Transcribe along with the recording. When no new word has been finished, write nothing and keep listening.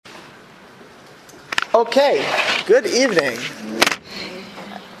Okay, good evening. Is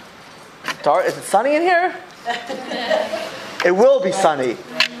it sunny in here? It will be sunny.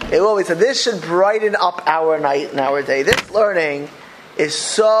 It will be. So this should brighten up our night and our day. This learning is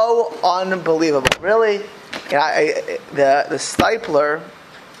so unbelievable. Really, the Stipler,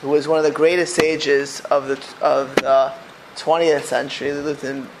 who was one of the greatest sages of the 20th century, he lived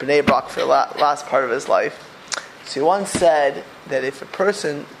in Bnei Brak for the last part of his life. So he once said that if a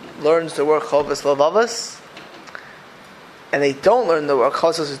person learns the word Chovos Levavos, and they don't learn the word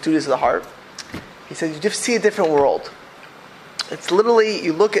Chovos duties of the heart, he said you just see a different world. It's literally,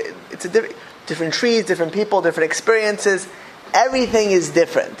 you look at, it's a different trees, different people, different experiences. Everything is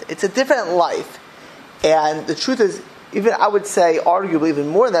different. It's a different life. And the truth is, even I would say, arguably even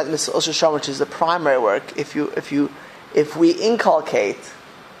more than that, Mr. Oshasham, which is the primary work, if we inculcate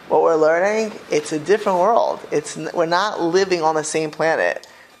what we're learning, it's a different world. We're not living on the same planet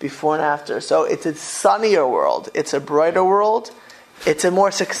before and after. So it's a sunnier world. It's a brighter world. It's a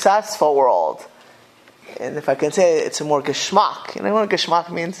more successful world. And if I can say it, it's a more geschmack. You know what geschmack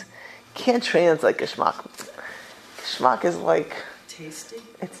means? You can't translate geschmack. Geschmack is like tasty.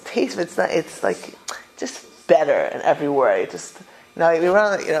 It's taste. It's not. It's like just better in every way. Just in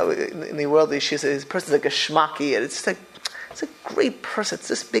the world, she says this person's like a geschmacky, and it's a great person. It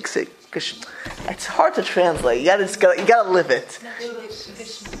just makes it. It's hard to translate. You gotta live it.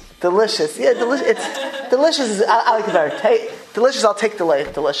 Delicious. Yeah, delicious. It's delicious. I like it better. Delicious. I'll take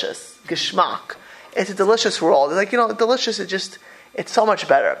delicious. Geschmack. It's a delicious world. It's like, delicious is it's so much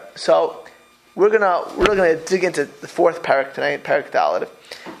better. So we're gonna dig into the fourth parak tonight, Parak Daled,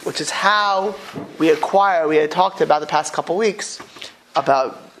 which is how we acquire. We had talked about the past couple weeks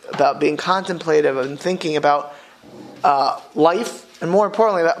about being contemplative and thinking about life, and more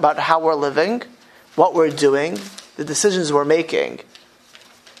importantly about how we're living, what we're doing, the decisions we're making.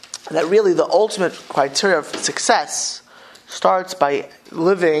 And that really the ultimate criteria of success starts by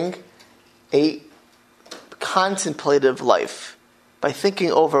living a contemplative life, by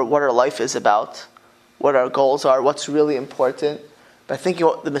thinking over what our life is about, what our goals are, what's really important, by thinking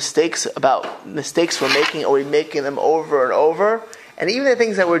about the mistakes we're making, are we making them over and over, and even the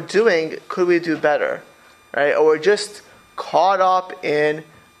things that we're doing, could we do better, right? Or we're just caught up in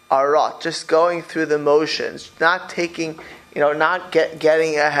our rut, just going through the motions, not taking, not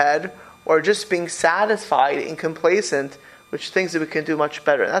getting ahead, or just being satisfied and complacent, which things that we can do much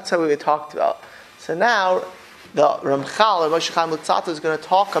better. And that's how we talked about. So now, the Ramchal, or Moshe Chaim Luzzatto, is going to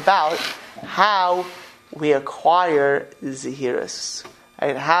talk about how we acquire Zehirus,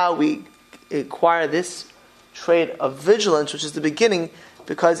 and how we acquire this trait of vigilance, which is the beginning,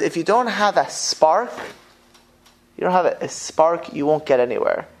 because if you don't have a spark, you won't get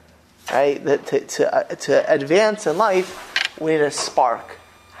anywhere. Right? To advance in life, we need a spark.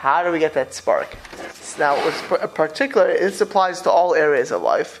 How do we get that spark? Now, in particular, this applies to all areas of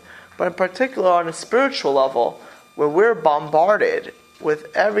life, but in particular on a spiritual level, where we're bombarded with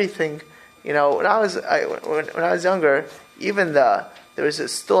everything. When I was younger, even there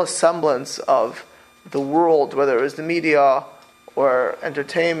was still a semblance of the world, whether it was the media or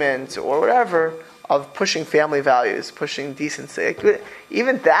entertainment or whatever, of pushing family values, pushing decency.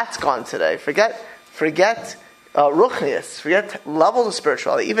 Even that's gone today. Forget ruchnius, forget levels of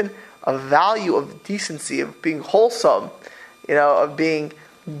spirituality, even a value of decency, of being wholesome, of being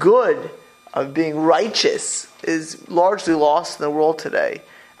good, of being righteous, is largely lost in the world today.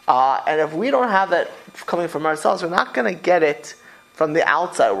 And if we don't have that coming from ourselves, we're not going to get it from the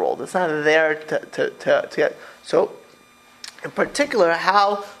outside world. It's not there to get. So, in particular,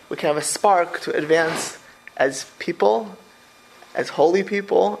 how we can have a spark to advance as people, as holy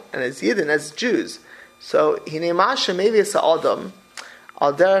people, and as Yidden, as Jews. So, Hinemasha maybe it's Adam,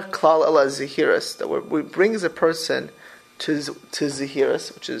 Alder Klal Ela Zehirus, that we brings a person to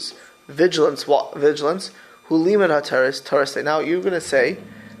Zehirus, which is vigilance, who limit HaTorah. Now, you're going to say,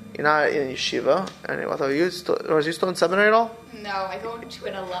 you're not in yeshiva, and are you still in seminary at all? No, I go to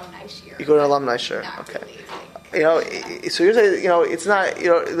an alumni shir. You go to an alumni shir, okay. Really, so you're saying, it's not,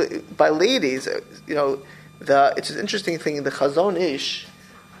 by ladies, it's an interesting thing, the Chazon Ish,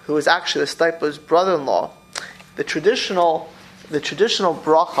 who is actually the Stipler's brother-in-law, the traditional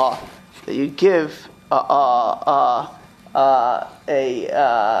bracha that you give a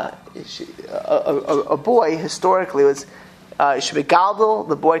boy historically was you should be gadol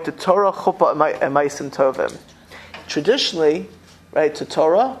the boy to Torah, chuppah, and ma'asim tovim. Traditionally, right, to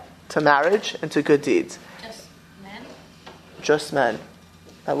Torah, to marriage, and to good deeds. Just men. Just men.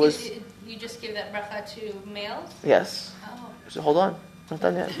 That was. You just give that bracha to males? Yes. Oh. So hold on, not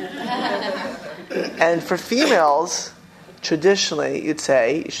done yet. And for females, traditionally, you'd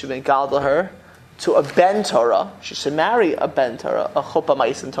say you should be gadol her to a ben Torah, she should marry a ben Torah, a chuppah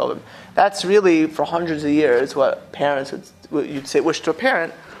ma'asim tovim. That's really, for hundreds of years, what parents you'd say wish to a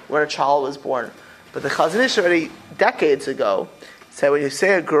parent when a child was born. But the Chazon Ish already decades ago said when you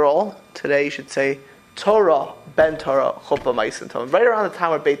say a girl today, you should say Torah, ben Torah, chuppah ma'asim tovim. Right around the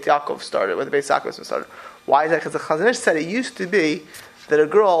time where Beit Yaakov started, where the Beit Yaakov started. Why is that? Because the Chazon Ish said it used to be that a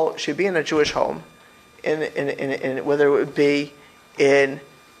girl should be in a Jewish home, in whether it would be in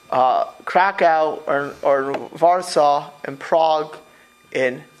Krakow or Warsaw, in Prague,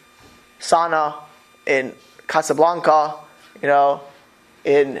 in Sana, in Casablanca,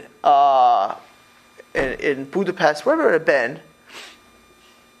 in Budapest, wherever it had been.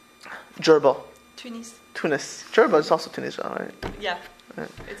 Jerba. Tunis. Jerba is also Tunisia, right? Yeah.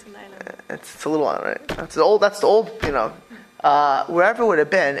 It's an island. It's a little island, right? That's the old, wherever it would have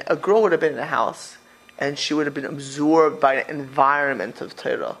been, a girl would have been in a house, and she would have been absorbed by an environment of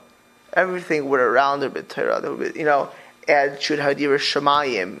Torah. Everything would around her be Torah. There would be, and she would have Yiras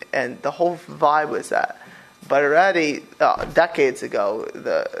Shamayim, and the whole vibe was that. But already, decades ago,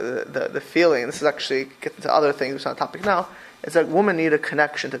 the feeling, this is actually getting to other things, it's not a topic now, is that women need a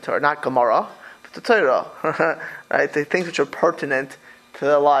connection to Torah, not Gemara, but to Torah, right? The things which are pertinent to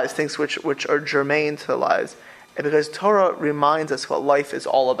their lives, things which are germane to their lives. And because Torah reminds us what life is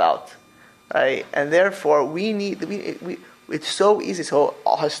all about, right? And therefore, it's so easy. So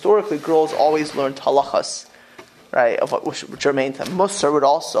historically, girls always learned halachas, right? Of which germane to Musar would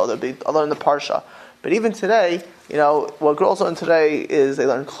also there'd be learn the parsha. But even today, what girls learn today is they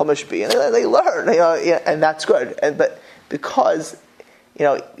learn Chumash B, and they learn, and that's good. But because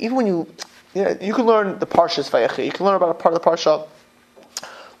even when you can learn the parshas Vayechi, you can learn about a part of the parsha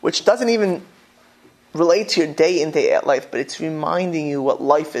which doesn't even relate to your day in, day out life, but it's reminding you what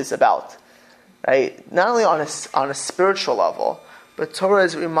life is about, right? Not only on a spiritual level, but Torah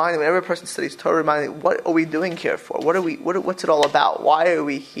is reminding, when every person studies Torah, reminding, what are we doing here for? What's it all about? Why are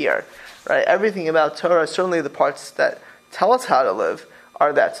we here? Right? Everything about Torah, certainly the parts that tell us how to live,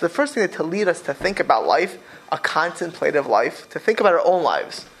 are that. So the first thing to lead us to think about life, a contemplative life, to think about our own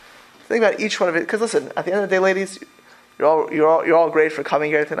lives. Think about each one of it. Because listen, at the end of the day, ladies, you're all great for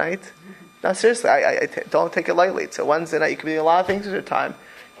coming here tonight. No, seriously, I don't take it lightly. It's a Wednesday night. You can be doing a lot of things with your time.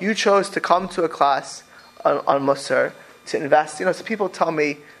 You chose to come to a class on Musar to invest. So people tell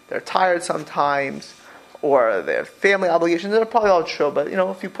me they're tired sometimes, or they have family obligations. They're probably all true, but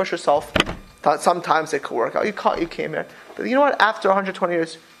if you push yourself, sometimes it could work out. You came here, but you know what? After 120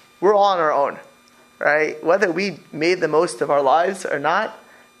 years, we're all on our own, right? Whether we made the most of our lives or not,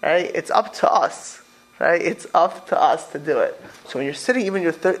 right? It's up to us. Right? It's up to us to do it. So when you're sitting, even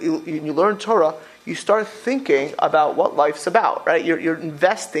you learn Torah, you start thinking about what life's about. Right? You're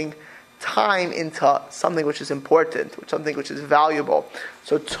investing time into something which is important, something which is valuable.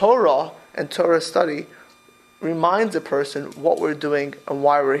 So Torah and Torah study reminds a person what we're doing and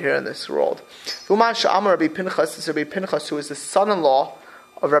why we're here in this world. Rabbi Pinchas, Rabbi Pinchas, who is the son-in-law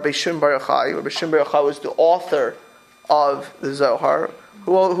of Rabbi Shimon Bar Yochai. Rabbi Shimon Bar Yochai was the author of the Zohar.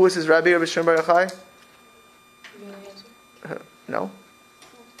 Who was his Rabbi, Rabbi Shimon Bar Yochai? No.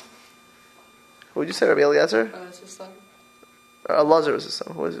 Who would you say, Rabbi Eliezer? It's his son. Elazar was his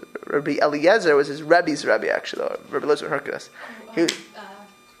son. Who was it? Rabbi Eliezer was his Rebbe's Rebbe, actually. Rabbi Eliezer Hercules. Rabbi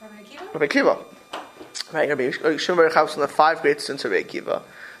Akiva? Rabbi Akiva. Right, Rabbi Shimon Bar Yochai was one of the 5 great students of Rabbi Akiva.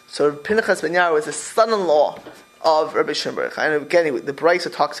 So Pinchas ben Yair was the son-in-law of Rabbi Shimon Bar Yochai. And again, the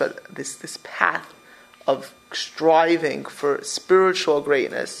Brisa talks about this path of striving for spiritual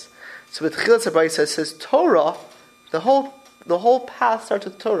greatness. So with Chilas Brisa says Torah, the whole path starts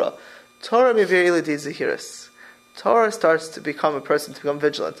with Torah. Torah miviri zahiris. Torah starts to become a person, to become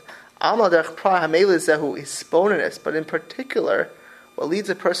vigilant. Amal derech pra hameli zehu hisponinus. But in particular, what leads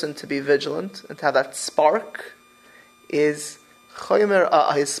a person to be vigilant and to have that spark is chomer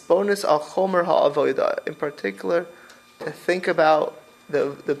hisponis al chomer ha'avoda. In particular, to think about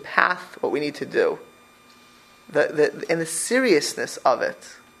the path, what we need to do, and the seriousness of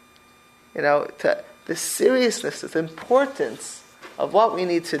it. The seriousness, the importance of what we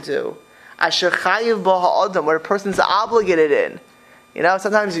need to do. Asher chayiv bo ha'adam, where a person's obligated in.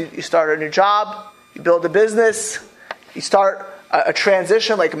 Sometimes you start a new job, you build a business, you start a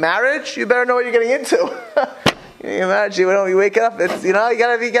transition like marriage. You better know what you're getting into. You imagine when you wake up, it's you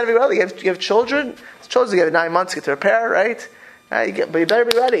gotta be ready. You have children. Children you have 9 months to get to prepare, right? But you better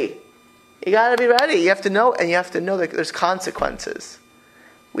be ready. You gotta be ready. You have to know, and you have to know that there's consequences.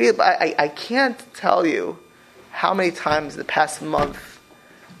 I can't tell you how many times the past month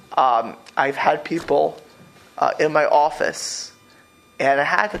I've had people in my office, and I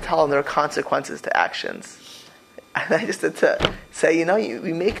had to tell them there are consequences to actions. And I just had to say,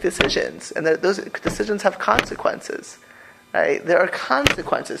 we make decisions, and those decisions have consequences. Right? There are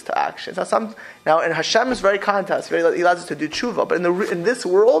consequences to actions. Now, and Hashem is very kind to us. He allows us to do tshuva. But in this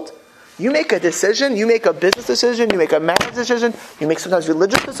world, you make a decision, you make a business decision, you make a marriage decision, you make sometimes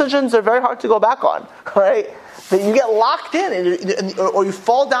religious decisions. They're very hard to go back on. Right? That you get locked in, or you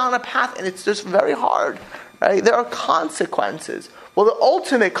fall down a path, and it's just very hard. Right? There are consequences. Well, the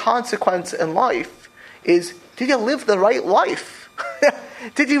ultimate consequence in life is: did you live the right life?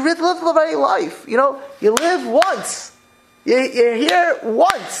 Did you live the right life? You live once. You're here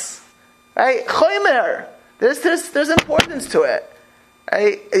once, right? Chomer. There's importance to it.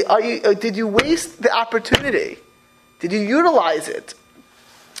 Right? Did you waste the opportunity? Did you utilize it?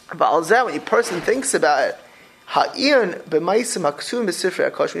 But when a person thinks about it, when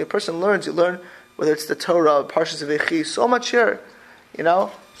a person learns, you learn whether it's the Torah, Parshas Vechi, so much here.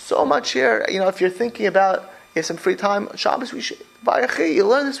 So much here. If you're thinking about, you have some free time, Shabbos, you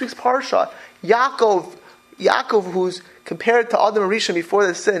learn this week's Parsha. Yaakov, who's compared to Adam and Rishon before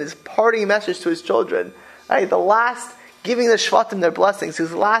the sin, his parting message to his children. Right? The last, giving the Shvatim their blessings,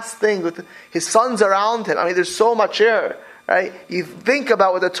 his last thing with his sons around him. There's so much here. Right? You think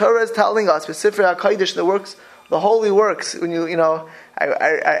about what the Torah is telling us, specifically HaKadosh, the works, the holy works. When I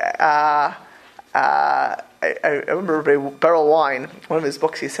remember Beryl Wine, one of his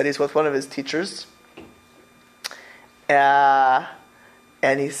books, he said he's with one of his teachers.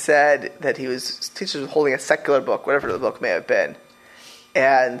 And he said that his teacher was holding a secular book, whatever the book may have been.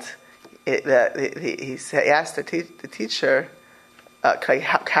 And he asked the teacher, can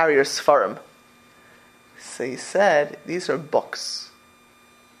I carry your Sfarim? So he said, these are books.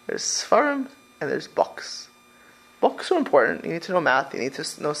 There's Sfarim and there's books. Books are important. You need to know math. You need to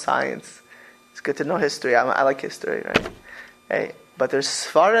know science. It's good to know history. I like history, right? But there's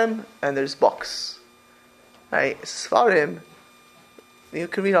Sfarim and there's books. Right? Sfarim, you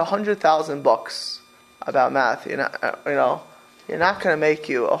can read 100,000 books about math. You're not going to make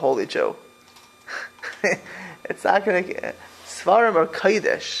you a holy Jew. It's not going to. Svarim are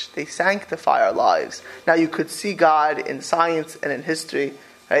kodesh. They sanctify our lives. Now you could see God in science and in history.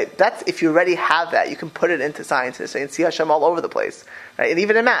 Right? That's if you already have that, you can put it into science and see Hashem all over the place. Right? And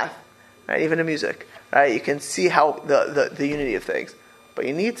even in math, right? Even in music, right? You can see how the unity of things. But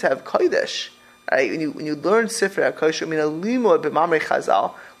you need to have kodesh. Right? When you learn Sifrei HaKosher, limud b'mamrei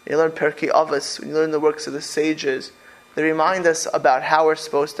Chazal, when you learn Perkei Avos, when you learn the works of the sages, they remind us about how we're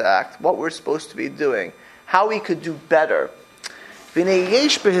supposed to act, what we're supposed to be doing, how we could do better. Now, within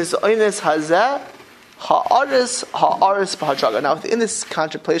this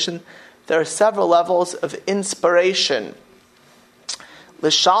contemplation, there are several levels of inspiration.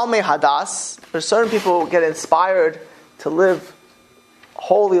 L'shalmei hadas, there's certain people who get inspired to live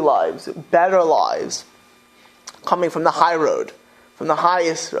holy lives, better lives, coming from the high road, from the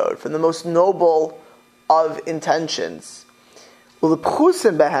highest road, from the most noble of intentions.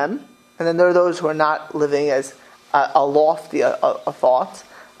 U'lepchusim behem, and then there are those who are not living as a lofty a thought.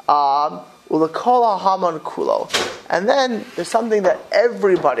 U'lekol ha'haman kulo, and then there's something that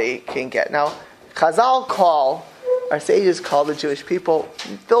everybody can get. Now, Chazal call, our sages call the Jewish people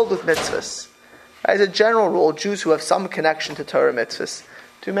filled with mitzvahs. As a general rule, Jews who have some connection to Torah mitzvahs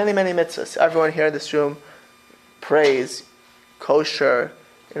do many, many mitzvahs. Everyone here in this room prays, kosher,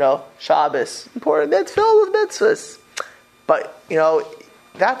 Shabbos, important. It's filled with mitzvahs. But,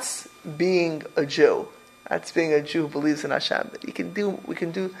 that's being a Jew. That's being a Jew who believes in Hashem. We can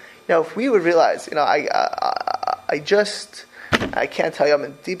do, if we would realize, I can't tell you, I'm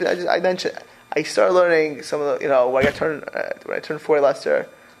in deep, I mentioned, I started learning some of the, when I turned 40 last year,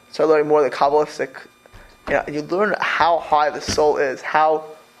 started learning more of the Kabbalistic, you learn how high the soul is, how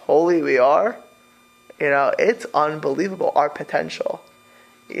holy we are. It's unbelievable, our potential.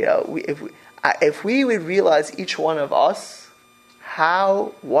 If we would realize, each one of us,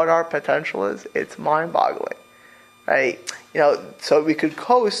 what our potential is, it's mind-boggling, right? So we could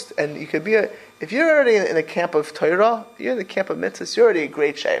coast, and you could be if you're already in the camp of Torah, you're in the camp of mitzvahs, you're already in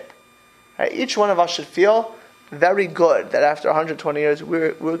great shape. Right? Each one of us should feel very good that after 120 years,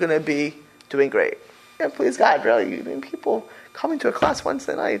 we're going to be doing great. Yeah, please God, really. People coming to a class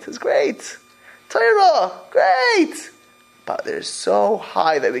Wednesday night is great. Torah, great. But there's so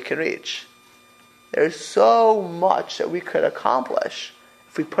high that we can reach. There's so much that we could accomplish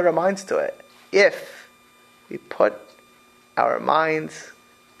if we put our minds to it. If we put our minds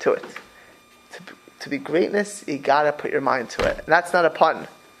to it. To be greatness, you gotta put your mind to it. And that's not a pun.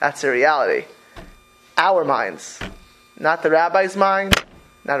 That's a reality. Our minds. Not the rabbi's mind,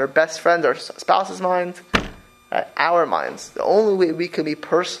 not our best friend or spouse's mind. Our minds. The only way we can be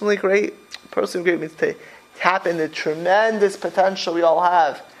personally great means to tap into the tremendous potential we all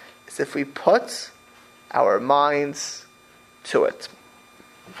have is if we put our minds to it.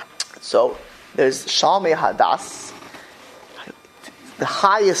 So there's Shalmei Hadas. The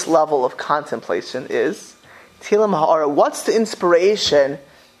highest level of contemplation is Tilim Ha'ara. What's the inspiration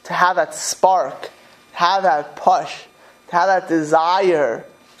to have that spark, to have that push, to have that desire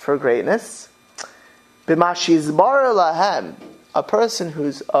for greatness? B'mashizbar lahem, a person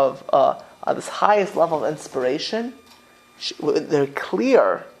who's of this highest level of inspiration, they're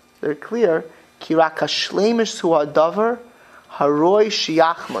clear. Kiraka shlemish hu hadavar haroi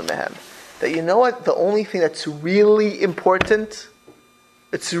shiachma mehem. That you know what? The only thing that's really important,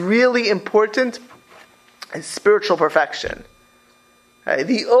 is spiritual perfection. Right?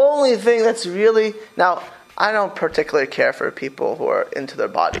 The only thing that's really... Now, I don't particularly care for people who are into their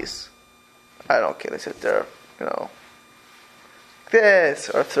bodies. I don't care. They sit there, this,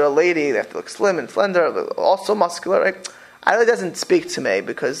 or if they're a lady, they have to look slim and slender, also muscular, right? It really doesn't speak to me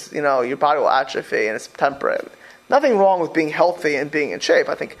because, your body will atrophy and it's temporary. Nothing wrong with being healthy and being in shape,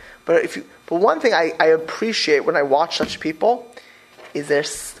 I think. But one thing I appreciate when I watch such people is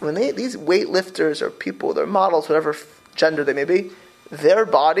when these weightlifters or people, they're models, whatever gender they may be, their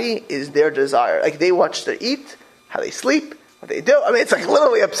body is their desire. Like they watch their eat, how they sleep, what they do. I mean, it's like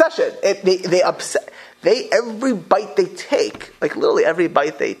literally obsession. Every bite they take, like literally every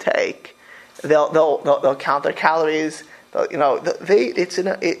bite they take, they'll count their calories. It's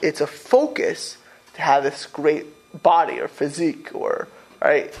a focus to have this great body or physique, or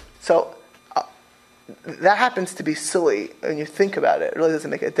right. So that happens to be silly when you think about it. It really doesn't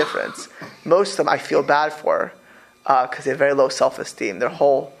make a difference. Most of them I feel bad for because they have very low self-esteem. Their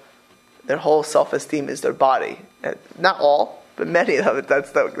whole self-esteem is their body. Not all, but many of them.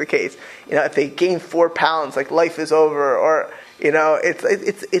 That's the case. If they gain 4 pounds, like life is over, or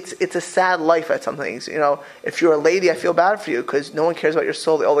it's a sad life at some things. If you're a lady, I feel bad for you because no one cares about your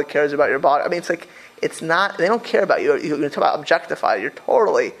soul. All they care is about your body. I mean, it's like it's not. They don't care about you. You're talking about objectified. You're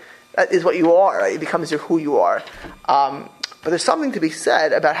totally. That is what you are. Right? It becomes who you are. But there's something to be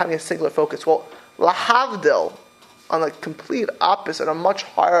said about having a singular focus. Well, lahavdil, on the complete opposite, on a much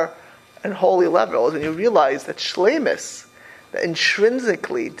higher and holy level, is when you realize that shlemis, that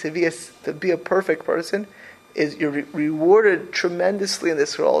intrinsically to be a perfect person, is you're rewarded tremendously in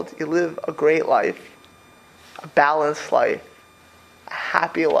this world. You live a great life, a balanced life, a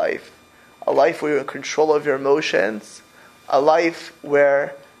happy life, a life where you're in control of your emotions, a life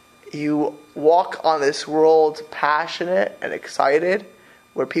where you walk on this world passionate and excited,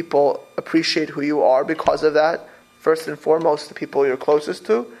 where people appreciate who you are because of that. First and foremost, the people you're closest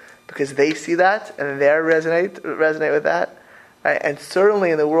to, because they see that and they resonate with that. Right? And certainly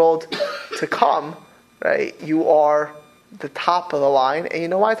in the world to come, right, you are the top of the line. And you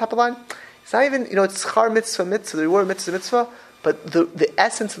know why top of the line? It's not even, it's schar mitzvah, the reward mitzvah, but the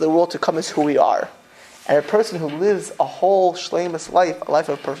essence of the world to come is who we are. And a person who lives a whole shleimus life, a life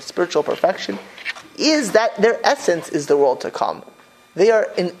of spiritual perfection, is that their essence is the world to come. They are,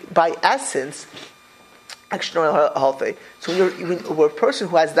 by essence, extraordinarily healthy. So when you're a person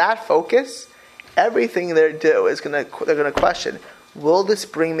who has that focus, everything they do they're going to question: will this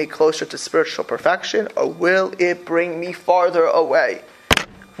bring me closer to spiritual perfection, or will it bring me farther away?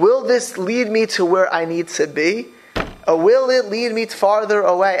 Will this lead me to where I need to be, or will it lead me farther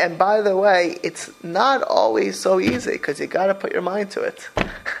away? And by the way, it's not always so easy because you got to put your mind to it.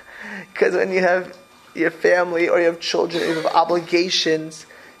 Because when you have your family or you have children, you have obligations.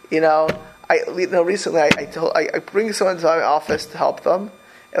 Recently I bring someone to my office to help them.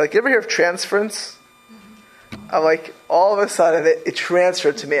 And you ever hear of transference? I'm like, all of a sudden it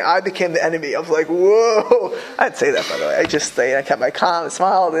transferred to me. I became the enemy. I was like, whoa. I didn't say that, by the way. I just stayed. I kept my calm and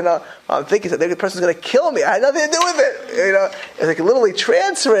smiled. I'm thinking that the person's going to kill me. I had nothing to do with it. It's like literally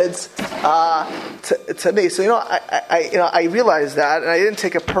transference to me. So I realized that, and I didn't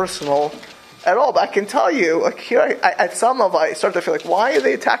take it personal at all. But I can tell you, here at some level, I start to feel like, why are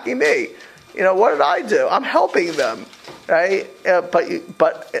they attacking me? What did I do? I'm helping them, right?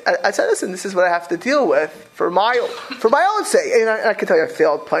 But I said, listen, this is what I have to deal with for my own sake. And I can tell you, I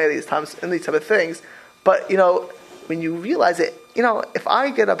failed plenty of these times in these type of things. But when you realize it, if I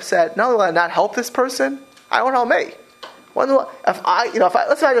get upset, not only will I not help this person, I won't help me.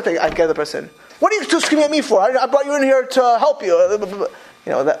 Let's say I get the person. What are you still screaming at me for? I brought you in here to help you.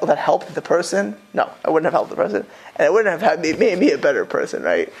 That helped the person? No, I wouldn't have helped the person, and it wouldn't have made me a better person,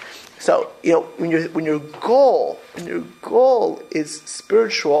 right? So, when your goal is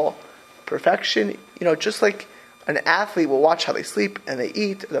spiritual perfection, just like an athlete will watch how they sleep and they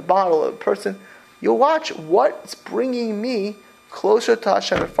eat, the bottle of a person, you'll watch what's bringing me closer to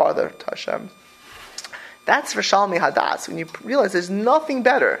Hashem and farther to Hashem. That's Rishalmi Hadas. When you realize there's nothing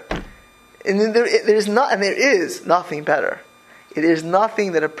better. And then there is nothing better. It is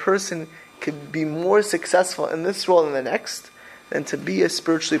nothing that a person could be more successful in this world than the next than to be a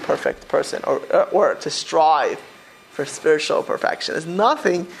spiritually perfect person or to strive for spiritual perfection. There's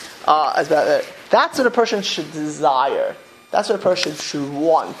nothing as about that. That's what a person should desire. That's what a person should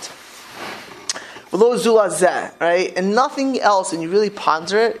want. Right? And nothing else, and you really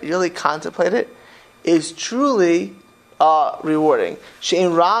ponder it, you really contemplate it, is truly rewarding.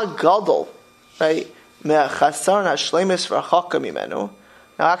 She'in ra gadol, right? Now actually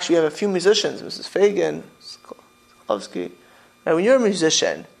we have a few musicians, Mrs. Fagan, Skolovsky. Now when you're a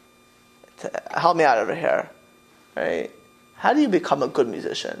musician, help me out over here, right? How do you become a good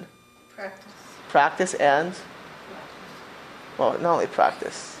musician? Practice and? Well, not only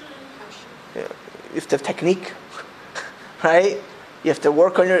practice. You have to have technique, right? You have to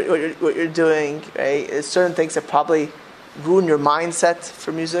work on what you're doing, right? There's certain things that probably ruin your mindset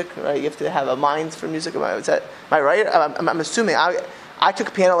for music, right? You have to have a mind for music. Am I right? I'm assuming. I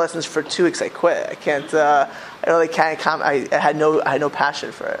took piano lessons for 2 weeks. I quit. I can't. I really can't. I had no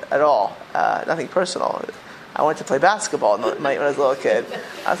passion for it at all. Nothing personal. I wanted to play basketball when I was a little kid.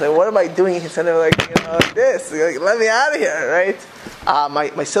 I was like, what am I doing instead of this? Like, let me out of here, right?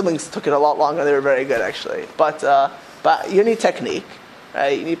 My siblings took it a lot longer. They were very good, actually. But you need technique,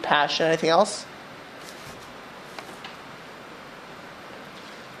 right? You need passion. Anything else?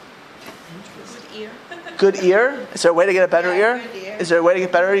 Good ear. Good ear? Is there a way to get a better ear? Good ear. Is there a way to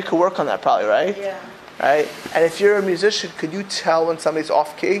get better? You could work on that probably, right? Yeah. Right? And if you're a musician, could you tell when somebody's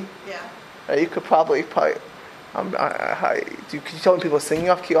off key? Yeah. Right? You could probably can you tell when people are singing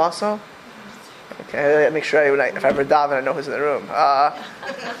off key also? Okay, make sure if I ever daven, I know who's in the room.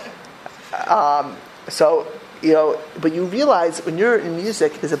 So, but you realize when you're in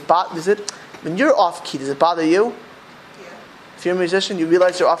music, when you're off key, does it bother you? Yeah. If you're a musician, you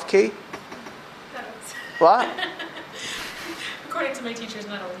realize you're off key? What? According to my teachers,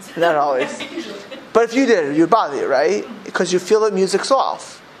 not always. Not always. Usually. But if you did, you'd bother you, right? Because you feel that music's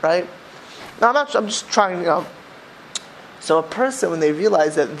off, right? Now, I'm just trying, So a person, when they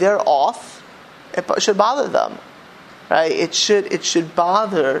realize that they're off, it should bother them, right? It should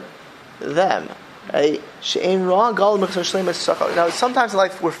bother them, right? Now, sometimes in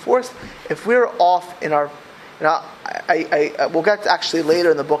life we're forced, if we're off in our, we'll get actually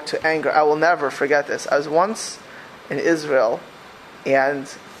later in the book to anger. I will never forget this. I was once in Israel,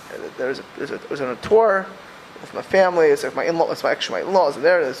 and I was on a tour with my family. It's like my in-laws, my in-laws, and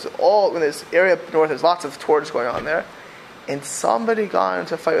there's in this area up north. There's lots of tours going on there. And somebody got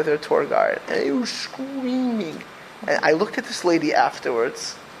into a fight with their tour guide, and they were screaming. And I looked at this lady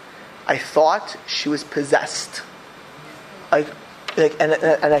afterwards. I thought she was possessed. And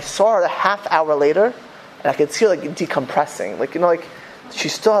I saw her a half hour later, and I could see her like decompressing. Like she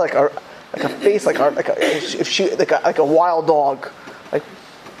still had like a face like a wild dog.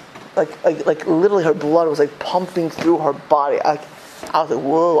 Like literally her blood was like pumping through her body. I was like,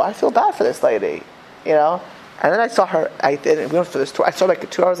 whoa! I feel bad for this lady, And then I saw her. We went for this tour. I saw her like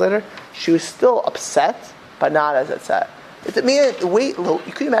 2 hours later. She was still upset, but not as upset. You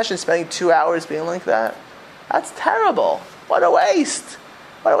could imagine spending 2 hours being like that? That's terrible. What a waste!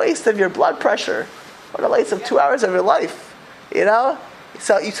 What a waste of your blood pressure. What a waste of 2 hours of your life.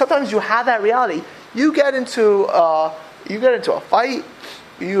 So sometimes you have that reality. You get into a fight.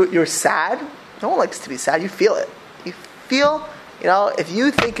 You're sad. No one likes to be sad. You feel it. You feel. If you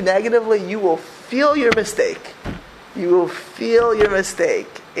think negatively, you will feel your mistake. You will feel your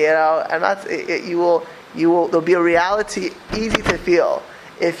mistake. And that's you will. There'll be a reality easy to feel.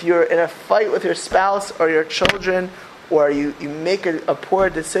 If you're in a fight with your spouse or your children, or you make a poor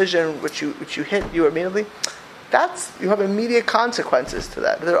decision which you hit you immediately, you have immediate consequences to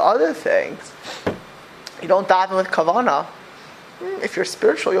that. But there are other things. You don't daven with kavana. If you're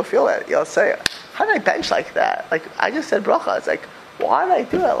spiritual, you'll feel it. You'll say, "How did I bench like that? Like I just said bracha." It's like, why did I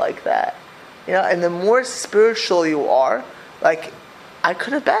do it like that? And the more spiritual you are, like I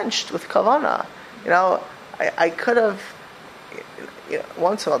could have benched with kavana. I could have.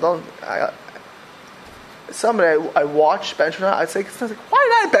 Once in a while, somebody I watched bench. I'd say, why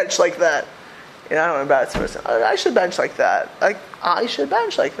did I bench like that? I don't know about this person. I should bench like that. Like I should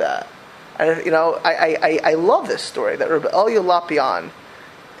bench like that. And I love this story that Rabbi Elia Lopian.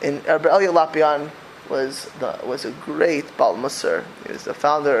 And Rabbi Elia Lopian was a great Baal Musar. He was the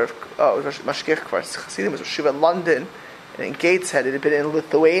founder of Mashgiach Kfar Chassidim. He was Shiva in London and in Gateshead. He had been in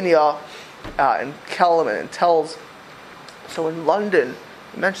Lithuania, in Kelm and in Telz. So in London,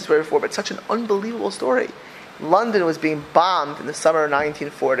 I mentioned this way before, but it's such an unbelievable story. London was being bombed in the summer of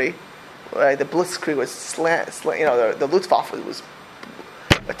 1940. right? The Blitzkrieg was the Luftwaffe was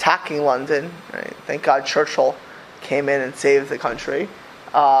attacking London. Right? Thank God Churchill came in and saved the country.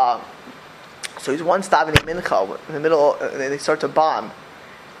 So he's once davening mincha in the middle, and they start to bomb,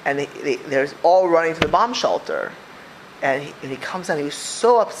 and they're all running to the bomb shelter, and he comes down. He was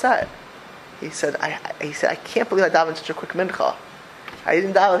so upset. He said, I can't believe I davened such a quick mincha. I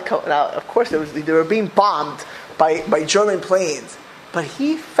didn't daven. Now, of course, they were being bombed by German planes, but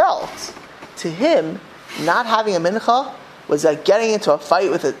he felt, to him, not having a mincha was like getting into a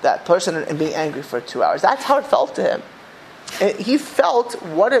fight with that person and being angry for 2 hours. That's how it felt to him. And he felt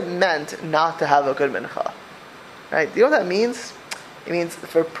what it meant not to have a good mincha. Right? Do you know what that means? It means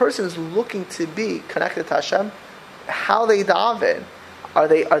for a person who's looking to be connected to Hashem, how they daven,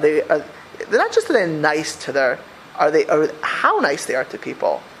 they're not just that they're nice to how nice they are to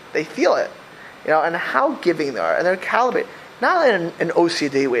people. They feel it, and how giving they are, and they're calibrated. Not in an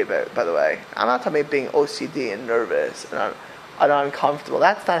OCD way, by the way. I'm not talking about being OCD and nervous and uncomfortable.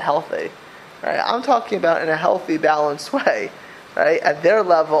 That's not healthy, right? I'm talking about in a healthy, balanced way, right? At their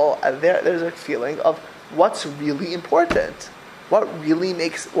level, there's a feeling of what's really important,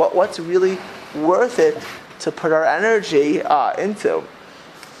 what's really worth it to put our energy into.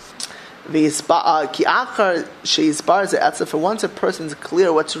 For once a person's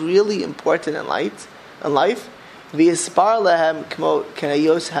clear what's really important in life,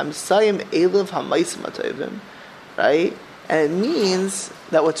 right? And it means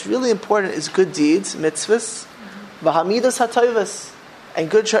that what's really important is good deeds, mitzvahs, and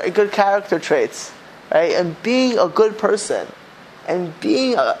good character traits, right? And being a good person, and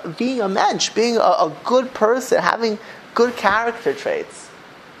being a mensch, being a good person, having good character traits,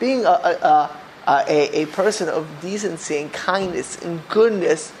 being a person of decency and kindness and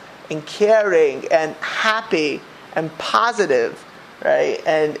goodness and caring and happy and positive, right?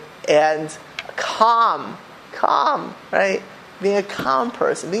 And calm, right? Being a calm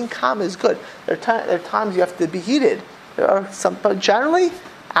person. Being calm is good. There are times you have to be heated. But generally,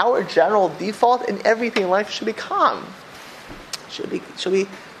 our general default in everything in life should be calm. Should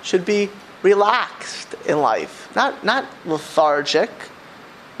be relaxed in life. Not lethargic,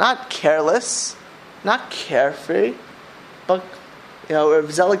 not careless, not carefree, but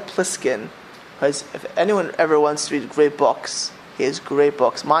Rav Zelig Pliskin. Because if anyone ever wants to read great books, he has great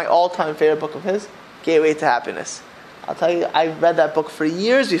books. My all-time favorite book of his, Gateway to Happiness. I'll tell you, I read that book for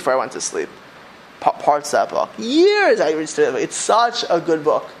years before I went to sleep. Parts of that book. Years I read it. It's such a good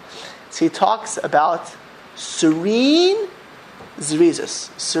book. So he talks about serene zrizis,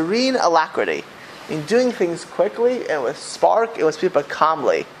 serene alacrity, in doing things quickly and with spark and with people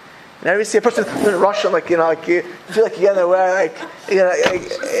calmly. Whenever you see a person in Russian, you feel like you get in the way,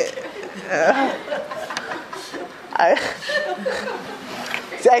 I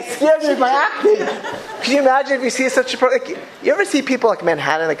scared you with my acting. Can you imagine if you see such a person? You ever see people like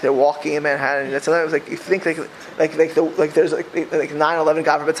Manhattan, they're walking in Manhattan, and sometimes you think there's 9/11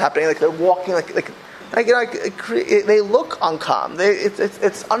 government's happening, they're walking they look uncalm.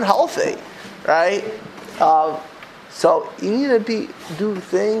 It's unhealthy, right? So you need to do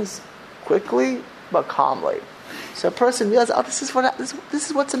things quickly but calmly. So a person realizes, this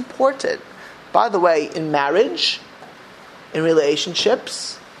is what's important. By the way, in marriage, in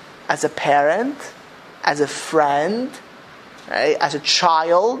relationships, as a parent, as a friend, right, as a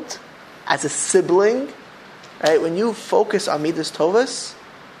child, as a sibling, right, when you focus on Midas Tovas,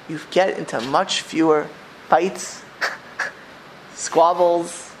 you get into much fewer fights,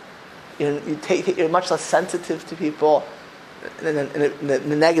 squabbles. You're much less sensitive to people, in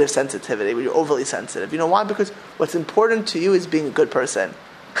the negative sensitivity, where you're overly sensitive. You know why? Because what's important to you is being a good person.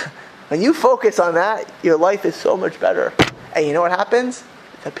 When you focus on that, your life is so much better. And you know what happens?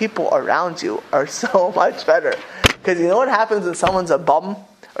 The people around you are so much better. Because you know what happens when someone's a bum,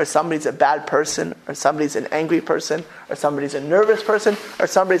 or somebody's a bad person, or somebody's an angry person, or somebody's a nervous person, or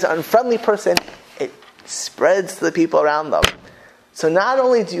somebody's an unfriendly person? It spreads to the people around them. So not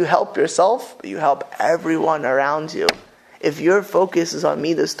only do you help yourself, but you help everyone around you. If your focus is on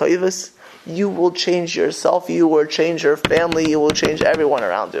Midas Tovas, you will change yourself, you will change your family, you will change everyone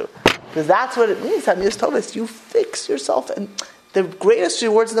around you. Because that's what it means, Midas Tovas. You fix yourself, and the greatest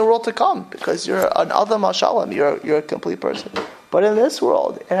rewards in the world to come, because you're an Adam Hashalom, you're a complete person. But in this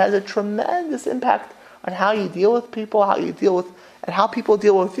world, it has a tremendous impact on how you deal with people, and how people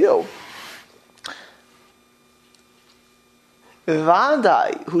deal with you. And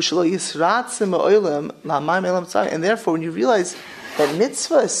therefore, when you realize that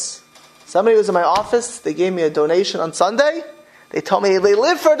mitzvahs, somebody was in my office, they gave me a donation on Sunday, they told me they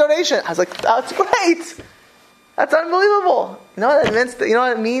live for a donation. I was like, that's great. That's unbelievable. You know what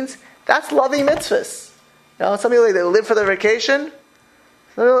it means? That That's loving mitzvahs. Some people, they live for their vacation.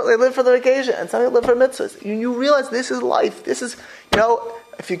 Some people, they live for their vacation, and some people live for mitzvahs. You realize this is life. This is,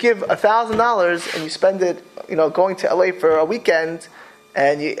 if you give $1,000 and you spend it, going to LA for a weekend,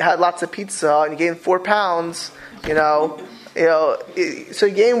 and you had lots of pizza and you gained 4 pounds, so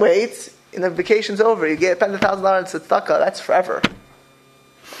you gain weight, and the vacation's over. You spend $1,000 in tzedakah. That's forever.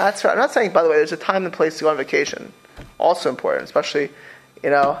 That's right. I'm not saying, by the way, there's a time and place to go on vacation. Also important, especially,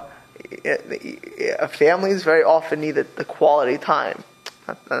 families very often need the quality time.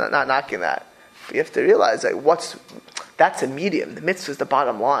 Not knocking that, but you have to realize that's a medium. The mitzvah is the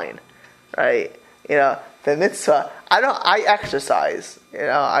bottom line, right? The mitzvah. I exercise.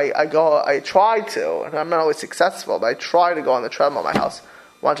 I try to, and I'm not always successful, but I try to go on the treadmill in my house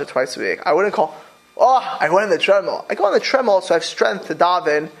once or twice a week. I wouldn't call. I went on the treadmill. I go on the treadmill so I have strength to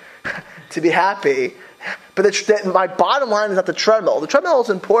daven, to be happy. But my bottom line is not the treadmill. The treadmill is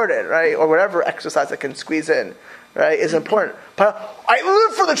important, right? Or whatever exercise I can squeeze in, right, is important. But I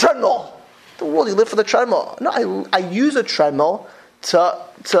live for the treadmill. The world, you live for the treadmill. No, I use a treadmill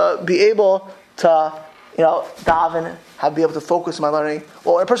to be able to, daven, be able to focus on my learning.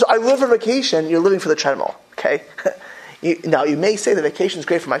 Well, a person, I live for vacation. You're living for the treadmill, okay? Now, you may say the vacation is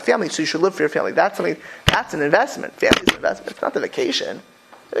great for my family, so you should live for your family. That's an investment. Family's an investment. It's not the vacation.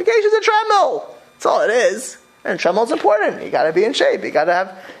 The vacation is a treadmill. That's all it is. And treadmill is important. You got to be in shape. You got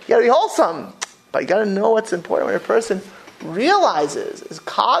to be wholesome. But you got to know what's important. When a person realizes, is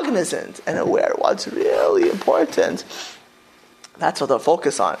cognizant, and aware of what's really important, that's what they'll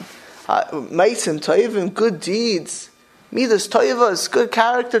focus on. Meisim toivim, good deeds. Midas toivas, good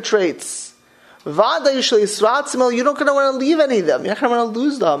character traits. You're not going to want to leave any of them. You're not going to want to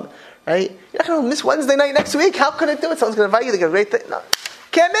lose them, right? You're not going to miss Wednesday night next week. How could I do it? Someone's going to invite you to get a great thing. No,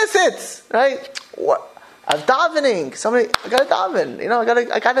 can't miss it, right? What? I'm davening. I got to daven.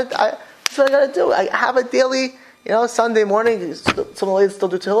 That's what I got to do. I have a daily, Sunday morning. Some ladies still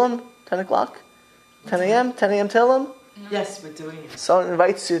do Tehillim, 10 o'clock, 10 a.m., 10 a.m. Tehillim. Yes, we're doing it. Someone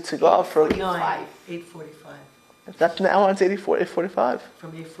invites you to go out for 8:45. That's now it's 8:45.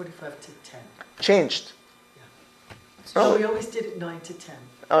 From 8:45 to 10. Changed. Yeah. So we always did it 9 to 10.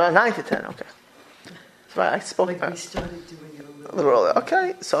 Oh, 9 to 10. Okay. That's right. I spoke. We started doing it a little earlier.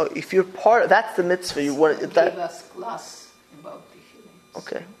 Okay. So if you're that's the mitzvah. You want that. Gave us class about the feelings.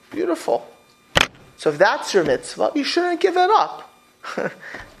 Okay. Beautiful. So if that's your mitzvah, you shouldn't give it up.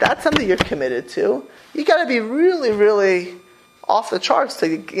 That's something you're committed to. You got to be really, really off the charts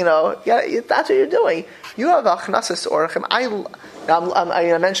to, that's what you're doing. You have achnasas orachim. I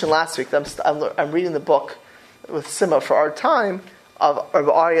mentioned last week that I'm reading the book with Sima for our time of Rabbi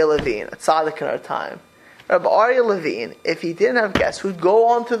Aryeh Levine, a tzaddik in our time. Rabbi Aryeh Levine, if he didn't have guests, would go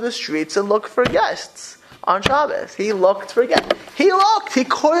onto the streets and look for guests on Shabbos. He looked for guests. He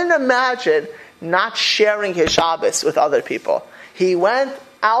couldn't imagine not sharing his Shabbos with other people. He went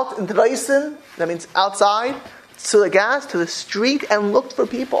out in Dreisen, that means outside, to the street, and looked for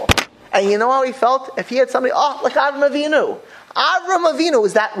people. And you know how he felt? If he had somebody, like Avram Avinu. Avram Avinu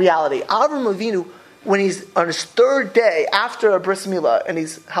is that reality. Avram Avinu, when he's on his third day after a bris milah, and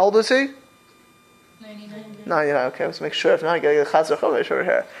how old is he? 99. Okay, let's make sure. If not, I gotta get a chazar chomesh over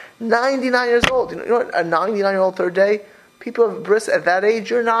here. 99 years old. You know what? A 99-year-old third day. People have bris at that age.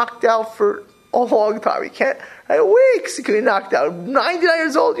 You're knocked out for a long time. You can't. Weeks you can be knocked out. 99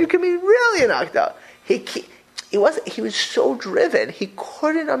 years old, you can be really knocked out. He was so driven. He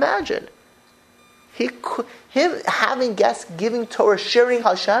couldn't imagine. Him having guests, giving Torah, sharing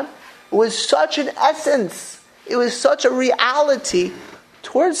Hashem, was such an essence. It was such a reality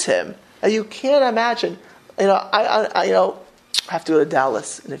towards him. And you can't imagine. I have to go to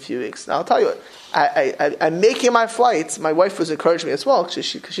Dallas in a few weeks. Now I'll tell you what. I'm making my flights. My wife was encouraging me as well because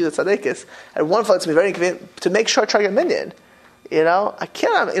she's a tzaddikus. And one flight to be very inconvenient to make sure I try to get minyan. I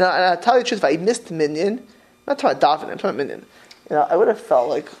can't. And I'll tell you the truth. If I missed minyan, I'm not talking about davening, I'm talking about minyan. I would have felt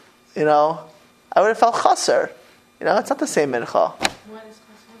like, I would have felt chaser. It's not the same mincha. What is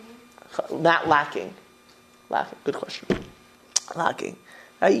chaser? Not lacking. Good question. Lacking.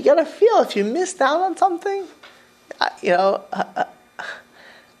 You gotta feel if you missed out on something. I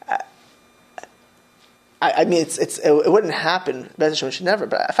mean, it wouldn't happen. Bezos should never.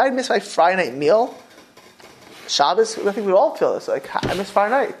 But if I miss my Friday night meal, Shabbos, I think we all feel this. Like I miss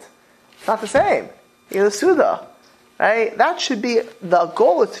Friday night. It's not the same. You get the Suda, right? That should be the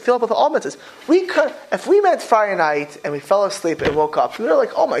goal. Is to fill up with all mitzvahs. If we met Friday night and we fell asleep and woke up, we were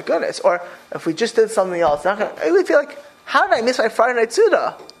like, oh my goodness. Or if we just did something else, we feel like, how did I miss my Friday night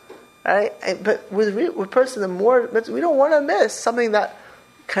Suda? Right? But with person, the more we don't want to miss something that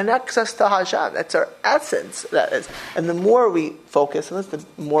connects us to Hashem. That's our essence. That is, and the more we focus on this, the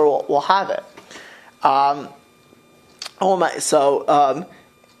more we'll have it. So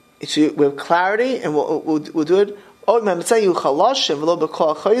we have clarity, and we'll do it. Right? So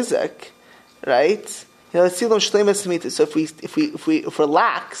if we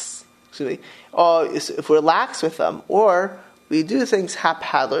lax, or if we're lax with them, or we do things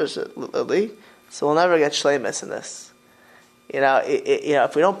haphazardly, so we'll never get shleimus in this.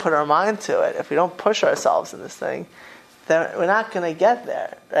 If we don't put our mind to it, if we don't push ourselves in this thing, then we're not going to get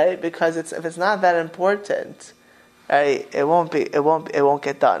there, right? Because if it's not that important, right, it won't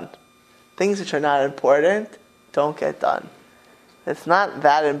get done. Things which are not important don't get done. It's not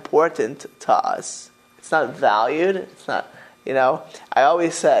that important to us. It's not valued. It's not. I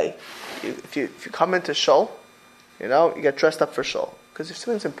always say, if you come into shul, you get dressed up for shul, because if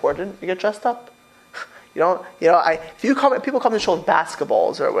something's important, you get dressed up. People come to shul with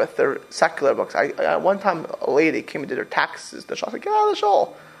basketballs or with their secular books. One time a lady came and did her taxes. The shul, I was like, get out of the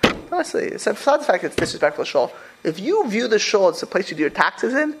shul. Honestly, it's besides the fact that it's disrespectful to shul. If you view the shul as a place you do your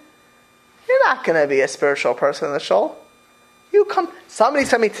taxes in, you're not going to be a spiritual person in the shul. Somebody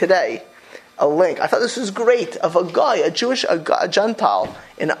sent me today a link. I thought this was great, of a guy, a Gentile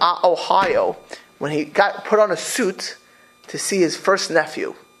in Ohio, when he got put on a suit to see his first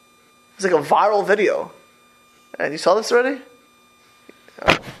nephew. It was like a viral video. And you saw this already?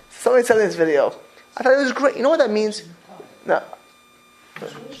 Somebody sent me this video. I thought it was great. You know what that means? No.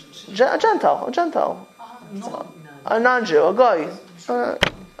 A Gentile. A non-Jew, a guy.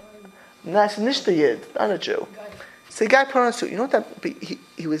 Not a Jew. So the guy put on a suit. You know what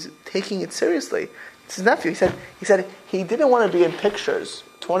he was taking it seriously. It's his nephew. He said he didn't want to be in pictures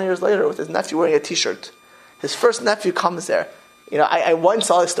 20 years later with his nephew wearing a t-shirt. His first nephew comes there. I once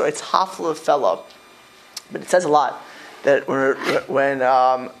saw this story. It's Hafla fellow, but it says a lot that when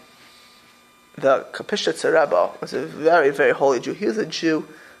the Kapishitzer Rebbe was a very, very holy Jew. He was a Jew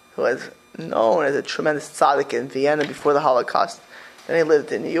who was known as a tremendous tzaddik in Vienna before the Holocaust. Then he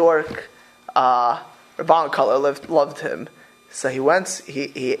lived in New York. Rabban Kalla loved him. So he went.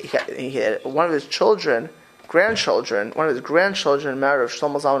 He had one of his grandchildren married Rav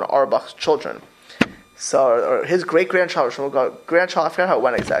Shlomo Zalman Auerbach's children. So, or his great-grandchild, grandchild, I forgot how it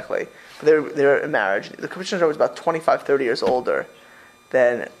went exactly. But they were in marriage. The Commissioner was about 25, 30 years older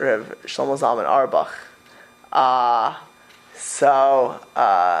than Rav Shlomo Zalman Auerbach.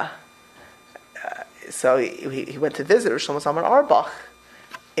 So he went to visit Rav Shlomo Zalman Auerbach,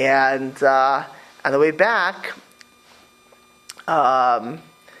 and on the way back, Rav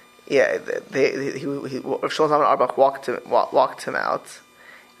Shlomo Zalman Auerbach walked him out,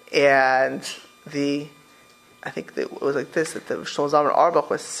 and I think it was like this, that the Shlomo Zalman Auerbach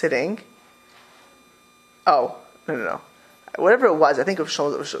was sitting. Oh, no. Whatever it was, I think they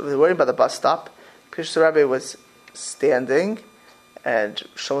were worried about the bus stop. Pishur Rebbe was standing, and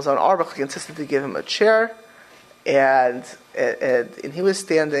Shlomo Zalman Auerbach insisted to give him a chair, and he was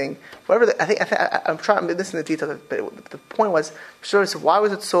standing. Whatever, I'm trying to listen to the details, but the point was, Pishur Rebbe said, why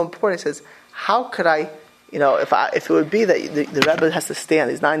was it so important? He says, how could I, if it would be that the Rebbe has to stand,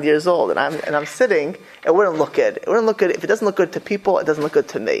 he's 90 years old, and I'm sitting, it wouldn't look good. It wouldn't look good. If it doesn't look good to people, it doesn't look good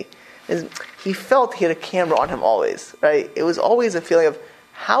to me. And he felt he had a camera on him always, right? It was always a feeling of,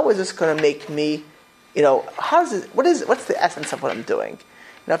 how is this going to make me, what's the essence of what I'm doing?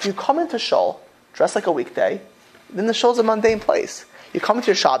 Now, if you come into shul, dressed like a weekday, then the shul's a mundane place. You come to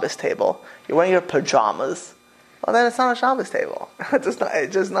your Shabbos table, you're wearing your pajamas, well, then it's not a Shabbos table. It's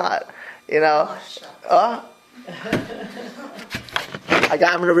just not. I'm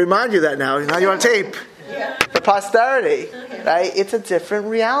going to remind you that now. Now you're on tape. Yeah. For posterity, right? It's a different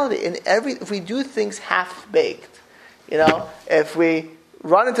reality. And if we do things half baked, if we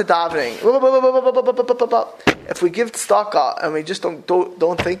run into davening, if we give tzedakah and we just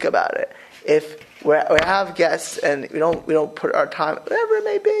don't think about it, if we have guests and we don't put our time, whatever it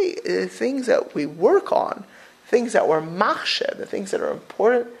may be, things that we work on, things that we're machshev, the things that are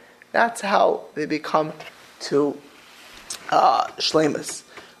important. That's how they become to shleimus.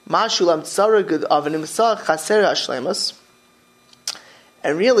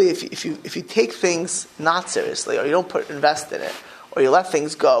 And really, if you take things not seriously, or you don't invest in it, or you let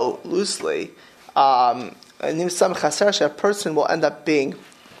things go loosely, a person will end up being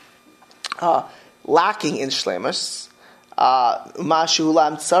lacking in shleimus. So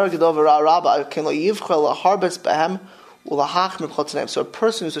a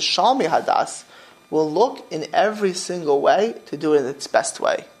person who's a Shalmi Hadas will look in every single way to do it in its best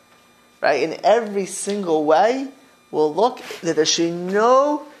way. Right? In every single way, will look that there should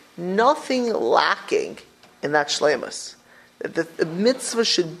be nothing lacking in that shleimus. The mitzvah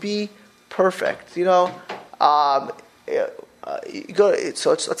should be perfect. You go. So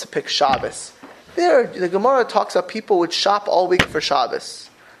let's pick Shabbos. There, the Gemara talks about people would shop all week for Shabbos.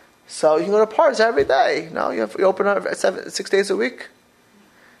 So you can go to parties every day. You open up 6 days a week.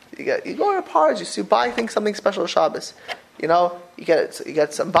 You go to parties. You buy something special for Shabbos. You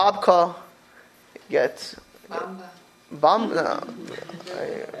get some babka. You get Bamba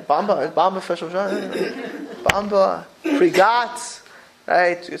special Bamba, Prigat,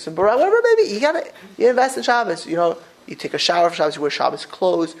 right? You get some Barak, whatever maybe. You invest in Shabbos. You take a shower for Shabbos, you wear Shabbos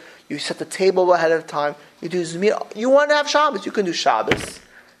clothes, you set the table ahead of time, you do Zmir. You want to have Shabbos, you can do Shabbos.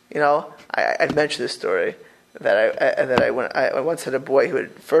 I mentioned this story that I once had a boy who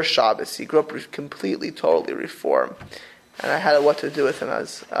had first Shabbos. He grew up completely, totally reformed, and I had what to do with him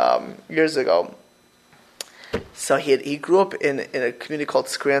as years ago. So he grew up in a community called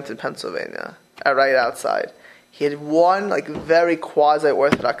Scranton, Pennsylvania, right outside. He had one very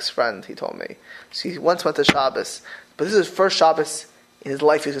quasi-Orthodox friend, he told me. So he once went to Shabbos, but this is his first Shabbos in his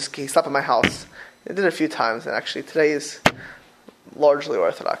life. He slept at my house. He did it a few times, and actually today he's largely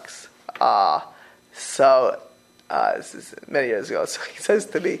Orthodox. This is many years ago. So he says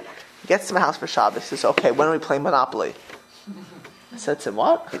to me, he gets to my house for Shabbos. He says, "Okay, when are we playing Monopoly?" I said to him,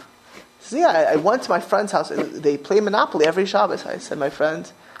 "What?" He says, "Yeah, I went to my friend's house, and they play Monopoly every Shabbos." I said, "My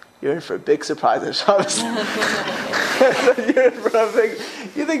friend, you're in for a big surprise at Shabbos."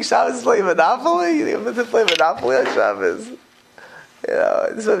 You think Shabbos is playing Monopoly? You think I'm going to play Monopoly on Shabbos?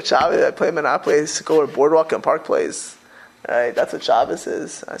 This is what Shabbos, I play Monopoly, I go to Boardwalk and Park Place. Right? That's what Shabbos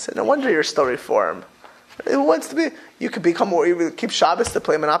is. I said, no wonder you're still reformed. Who wants to be? You could become more, you keep Shabbos to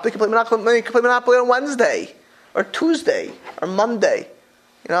play Monopoly. You can play Monopoly on Wednesday, or Tuesday, or Monday.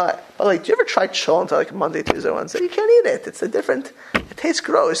 By the way, do you ever try chol until Monday, Tuesday, Wednesday? You can't eat it. It tastes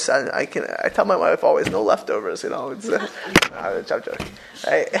gross. I tell my wife always no leftovers. I'm joking.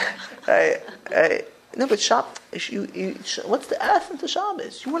 Right. No, but what's the essence of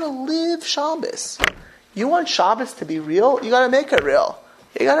Shabbos? You want to live Shabbos. You want Shabbos to be real. You got to make it real.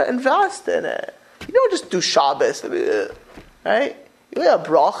 You got to invest in it. You don't just do Shabbos, right? You say a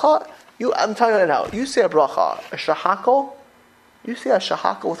bracha. I'm telling you right now. You say a bracha, a shahakol. You say a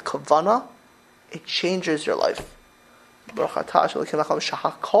shahakal with kavana, it changes your life. The whole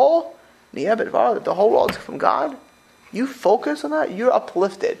world is from God. You focus on that, you're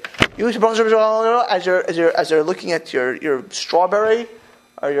uplifted. As you're looking at your strawberry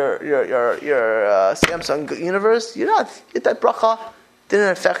or your Samsung universe, that bracha didn't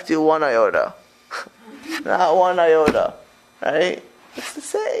affect you one iota. Not one iota. Right? It's to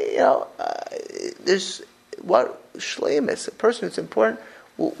say, there's what shleimus, a person who's important,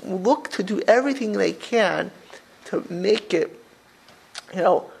 will look to do everything they can to make it,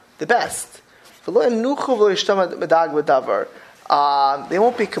 the best. They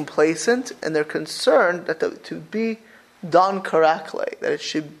won't be complacent, and they're concerned that to be done correctly, that it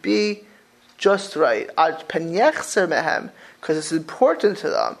should be just right. Because it's important to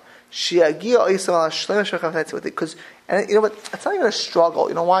them. Because, and you know what? It's not even a struggle.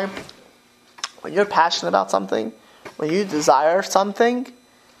 You know why? When you're passionate about something, when you desire something,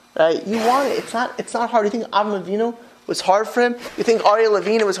 right? You want it. It's not hard. You think Avram Avinu was hard for him? You think Aryeh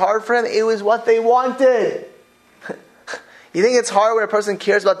Levine was hard for him? It was what they wanted. You think it's hard when a person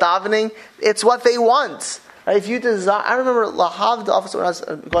cares about davening? It's what they want. Right? If you desire, I remember Lahav, the office when I was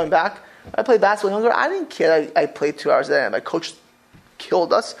going back. I played basketball younger. I didn't care. I played 2 hours a day. My coach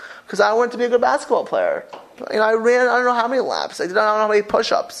killed us because I wanted to be a good basketball player. I ran. I don't know how many laps. I don't know how many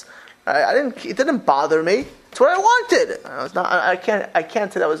push-ups. It didn't bother me. It's what I wanted. I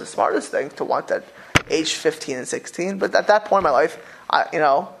can't say that was the smartest thing to want at age 15 and 16. But at that point in my life,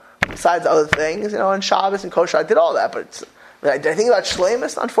 besides other things, and Shabbos and kosher, I did all that. But did I think about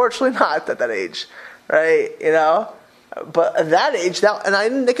shleimus? Unfortunately, not at that age, right? But at that age, and I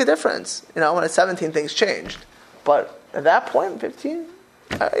didn't make a difference. When I was 17, things changed. But at that point, 15,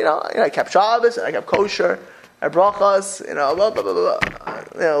 I kept Shabbos and I kept kosher. I brachas, blah, blah, blah, blah,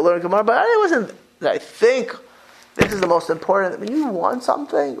 learn Gemara, but it wasn't that I think this is the most important. When you want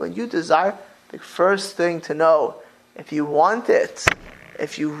something, when you desire, the first thing to know, if you want it,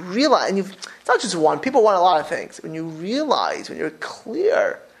 if you realize, and it's not just one, people want a lot of things. When you realize, when you're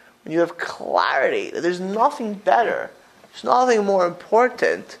clear, when you have clarity, that there's nothing better, there's nothing more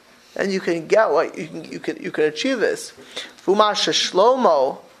important, then you can get what, you can achieve this. Fumash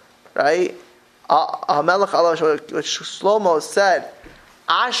Shlomo, right? Melech Allah, what Shlomo said,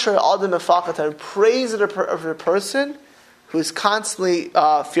 Asher Adam Mefachatan, praise of a person who is constantly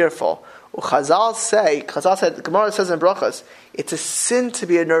fearful. Chazal said, the Gemara says in Brachos, it's a sin to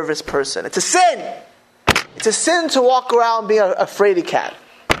be a nervous person. It's a sin! It's a sin to walk around being a fraidy cat,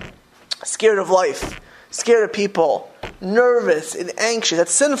 scared of life, scared of people, nervous and anxious.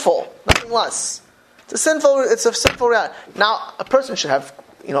 That's sinful, nothing less. It's a sinful reality. Now, a person should have,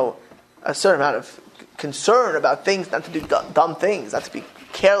 a certain amount of concern about things, not to do dumb things, not to be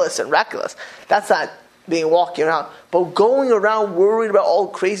careless and reckless. That's not being walking around. But going around worried about all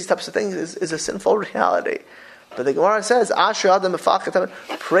crazy types of things is a sinful reality. But the Gemara says,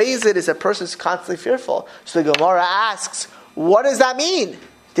 praise it is a person who's constantly fearful. So the Gemara asks, what does that mean?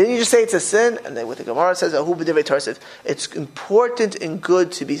 Didn't you just say it's a sin? And then what the Gemara says, it's important and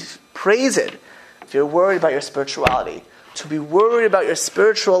good to be praised if you're worried about your spirituality. To be worried about your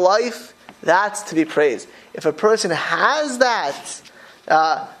spiritual life, that's to be praised. If a person has that,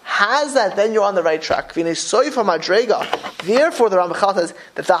 then you're on the right track. Therefore, the Ramchal says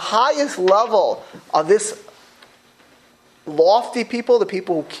that the highest level of this lofty people, the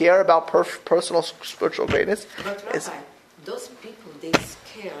people who care about personal spiritual greatness, but Rabbi, those people, they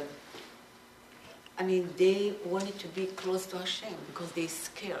scared. I mean, they wanted to be close to Hashem because they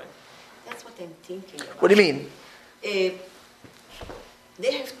scared. That's what I'm thinking about. What do you mean? They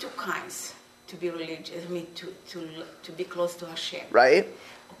have two kinds to be religious. I mean, to be close to Hashem. Right.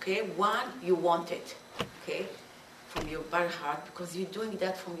 Okay. One, you want it. Okay, from your bare heart because you're doing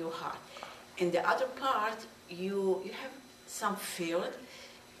that from your heart. And the other part, you have some fear,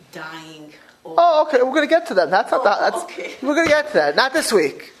 dying. Oh, okay. We're going to get to that. That's not that. That's okay. We're going to get to that. Not this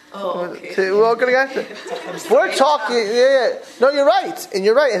week. Oh, okay. We're going to get to it. We're talking. Yeah. No, you're right, and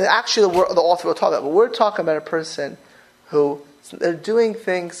you're right. And actually, the author will talk about. But we're talking about a person who they're doing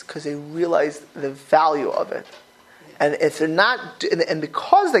things because they realize the value of it, and if they're not, and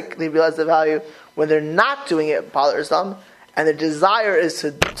because they realize the value, when they're not doing it, it bothers them, and the desire is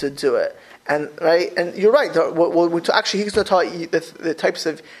to do it. And right, and you're right. Actually, he's going to talk the types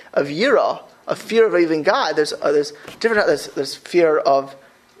of yira, of fear of even God. There's different. There's fear of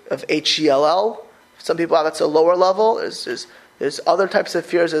HELL. Some people have that's a lower level. There's other types of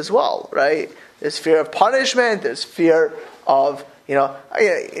fears as well, right? There's fear of punishment. There's fear of I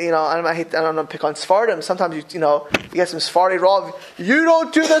don't want to pick on Sephardim. Sometimes you get some Sephardi raw. You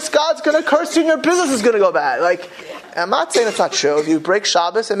don't do this, God's going to curse you, and your business is going to go bad. Like, I'm not saying it's not true. If you break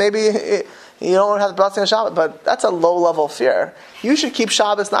Shabbos, and maybe you don't have the blessing of Shabbos, but that's a low level fear. You should keep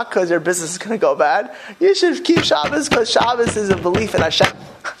Shabbos not because your business is going to go bad. You should keep Shabbos because Shabbos is a belief in Hashem.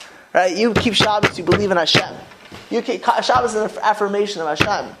 Right? You keep Shabbos, you believe in Hashem. Shabbos is an affirmation of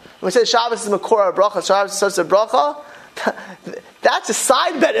Hashem. When we say Shabbos is Makor HaBracha, Shabbos starts a bracha, that's a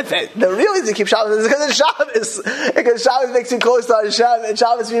side benefit. The real reason to keep Shabbos is because of Shabbos. Because Shabbos makes you close to Hashem, and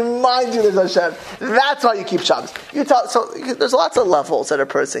Shabbos reminds you there's Hashem. That's why you keep Shabbos. So there's lots of levels that a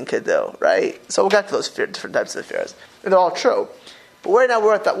person could do, right? So we'll get to those different types of fears. They're all true. But we're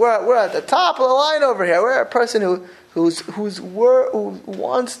at the top of the line over here. We're a person who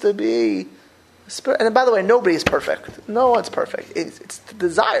wants to be spirit. And by the way, nobody is perfect. No one's perfect. It's the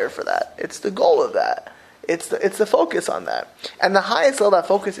desire for that. It's the goal of that. It's the focus on that. And the highest level of that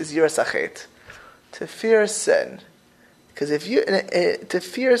focus is yiras hachet, to fear sin. Because to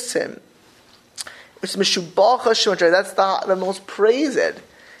fear sin, which is mishubach Hashem, that's the most praised.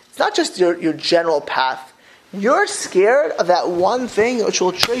 It's not just your general path. You're scared of that one thing which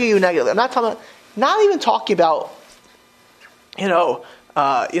will trigger you negatively. I'm not even talking about, to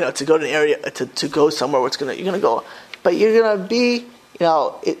go to an area, to go somewhere where you're going to go, but you're going to be,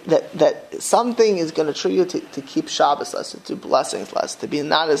 that something is going to trigger you to keep Shabbos less, to do blessings less, to be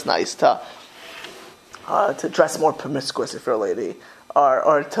not as nice, to dress more promiscuous if you're a lady,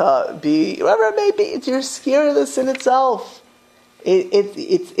 or to be whatever it may be. You're scared of the sin itself.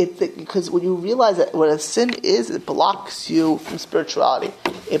 It's because when you realize that what a sin is, it blocks you from spirituality.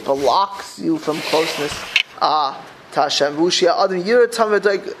 It blocks you from closeness to Hashem.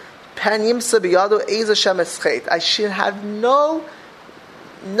 I should have no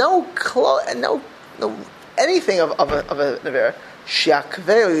anything of a never.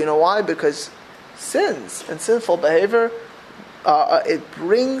 You know why? Because sins and sinful behavior, it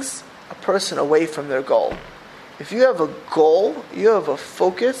brings a person away from their goal. If you have a goal, you have a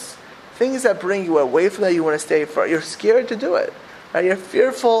focus, things that bring you away from that you want to stay for, you're scared to do it. Right? You're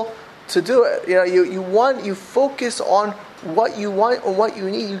fearful to do it. You focus on what you want or what you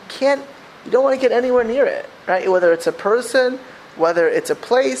need. You don't want to get anywhere near it. Right? Whether it's a person, whether it's a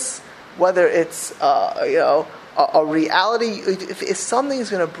place, whether it's a reality. If something is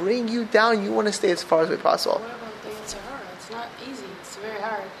going to bring you down, you want to stay as far as possible. What about the Yetzer Hara? It's not easy. It's very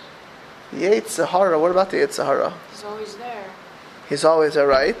hard. The Yetzer Hara. What about the Yetzer Hara? He's always there. He's always there,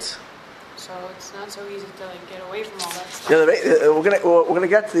 right? So it's not so easy to get away from all that stuff. We're gonna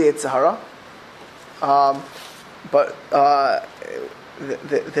get to the Yetzer Hara. But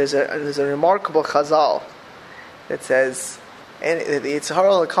there's a remarkable chazal that says, and the Yetzer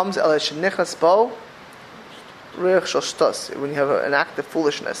Hara comes el shenichas bo ruach shel shtus, when you have an act of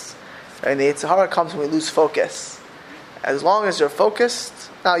foolishness, and the Yetzer Hara comes when we lose focus. As long as you're focused,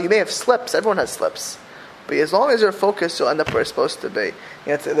 now you may have slips. Everyone has slips, but as long as you're focused, you'll end up where you're supposed to be.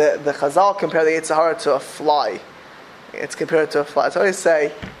 The chazal compare the Yetzer Hara to a fly. It's compared to a fly. So I always say,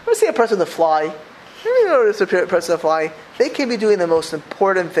 when you see a person with a fly, you know this person with a fly, they can be doing the most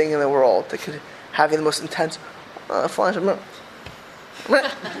important thing in the world. They could having the most intense fly.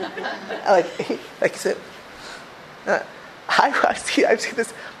 like you said, I've seen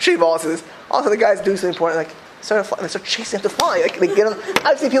this. I'm sure you've all seen this. Also, the guys do something important, like start chasing after the fly. Like they get on.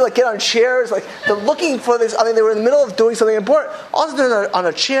 I've seen people get on chairs, like they're looking for this. I mean, they were in the middle of doing something important. Also, they're on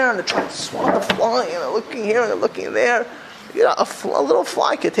a chair and they're trying to swat the fly, and they're looking here and they're looking there. You know, a little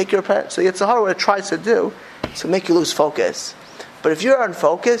fly could take your pen. So Yetzer Hara, what it tries to do is to make you lose focus. But if you're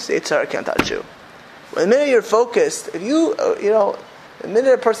unfocused, Yetzer Hara can't touch you. The minute you're focused, if you, the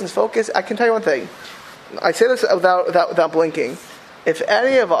minute a person's focused, I can tell you one thing. I say this without blinking. If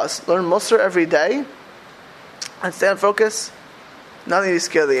any of us learn Musar every day and stay on focus, nothing to be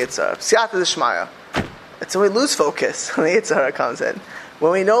scared of the Yetzer Hara. Siyata d'shmaya. It's when we lose focus when the Yetzer Hara comes in.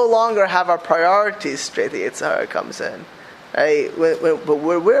 When we no longer have our priorities straight, the Yetzer Hara comes in. Right? But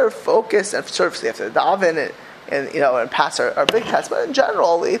we're focused, and sort of we have to daven and pass our big tests. But in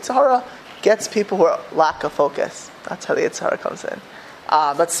general, the Yetzer Hara gets people who are lack of focus. That's how the Yetzer Hara comes in.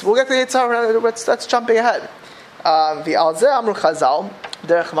 We'll get to the Yetzer Hara. Let's jumping ahead. The Alzeh Amru Chazal,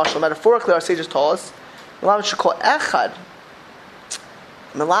 derech mashal, metaphorically, our sages told us, Milam shekol echad.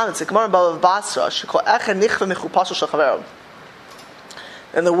 Milam, it's a Gemara in Bava Basra. Shekol echad nichva michupashu shel chavero.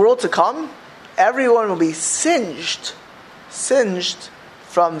 In the world to come, everyone will be singed from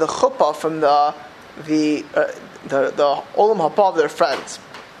the chuppah, from the olam haba of their friends.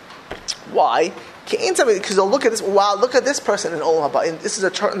 Why? Because they'll look at this. Wow, look at this person in olam haba. This is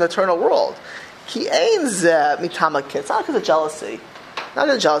in the eternal world. Ki ein zeh mitama. It's not because of jealousy. Not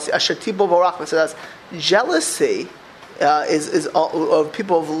because of jealousy. Asher tibo borach. So that's jealousy is of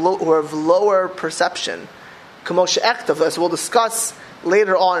people who are of lower perception. Kamoshe ektav, as we'll discuss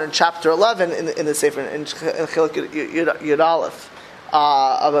later on in chapter 11 in the Sefer in Chiluk Yud Aleph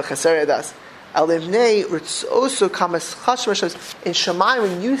of a Chaser Yadas. In Shammai,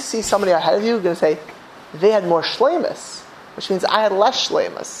 when you see somebody ahead of you, you're going to say, they had more shleimus, which means I had less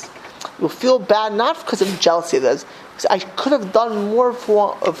shleimus. You'll feel bad not because of jealousy of this, because I could have done more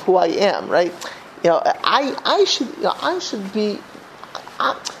of who I am, right? I should be.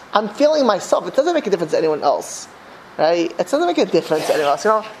 I'm feeling myself. It doesn't make a difference to anyone else, right? It doesn't make a difference to anyone else.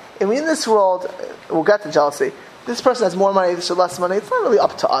 And in this world, we'll get to jealousy. This person has more money, this or less money. It's not really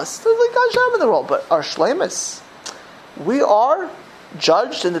up to us. There's like God's job in the world, but our shleimus, we are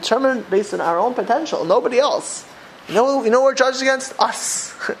judged and determined based on our own potential. Nobody else. You know we're judged against?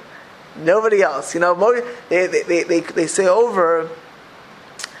 Us. Nobody else. They say over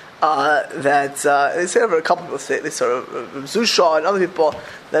they say over a couple people say they sort of Zusha and other people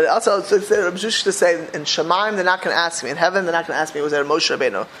that also say Zusha to say in Shemaim they're not going to ask me, in heaven they're not going to ask me was there Moshe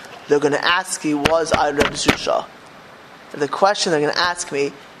Rabbeinu. They're going to ask you, was I Reb Zusha? The question they're going to ask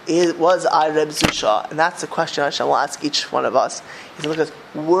me is, was I Reb Zusha? And that's the question Hashem will ask each one of us. He's going to look at,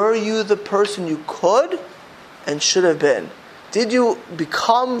 were you the person you could and should have been? Did you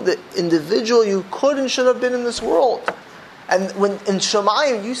become the individual you could and should have been in this world? And when in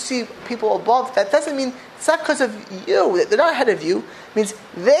Shemayim you see people above, that doesn't mean, it's not because of you, they're not ahead of you. It means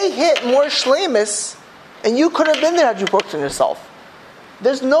they hit more shleimus and you could have been there had you worked on yourself.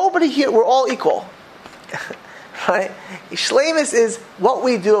 There's nobody here, we're all equal. Right? Shleimus is what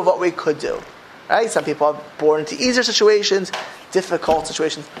we do of what we could do. Right? Some people are born into easier situations, difficult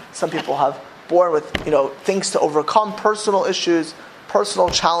situations. Some people have born with things to overcome, personal issues, personal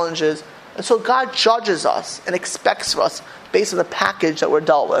challenges. And so God judges us and expects of us based on the package that we're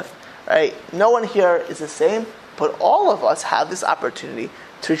dealt with. Right? No one here is the same, but all of us have this opportunity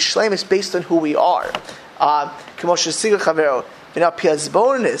to reach shleimus based on who we are. This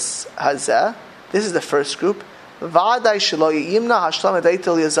is the first group. If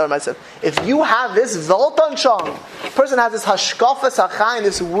you have this Zoltan person has this hashkafas hachaim,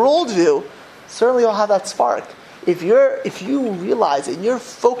 this worldview, certainly you'll have that spark. If you realize and your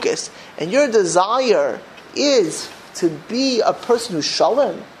focus and your desire is to be a person who's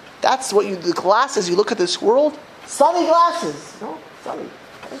shalom, that's what the glasses you look at this world, sunny glasses, sunny,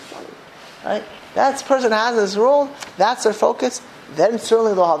 right? That person has in this world, that's their focus. Then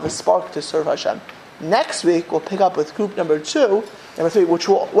certainly they'll have the spark to serve Hashem. Next week, we'll pick up with group number 2, number 3, which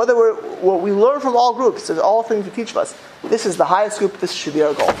will, what we learn from all groups, there's all things to teach us. This is the highest group. This should be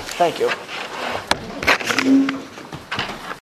our goal. Thank you.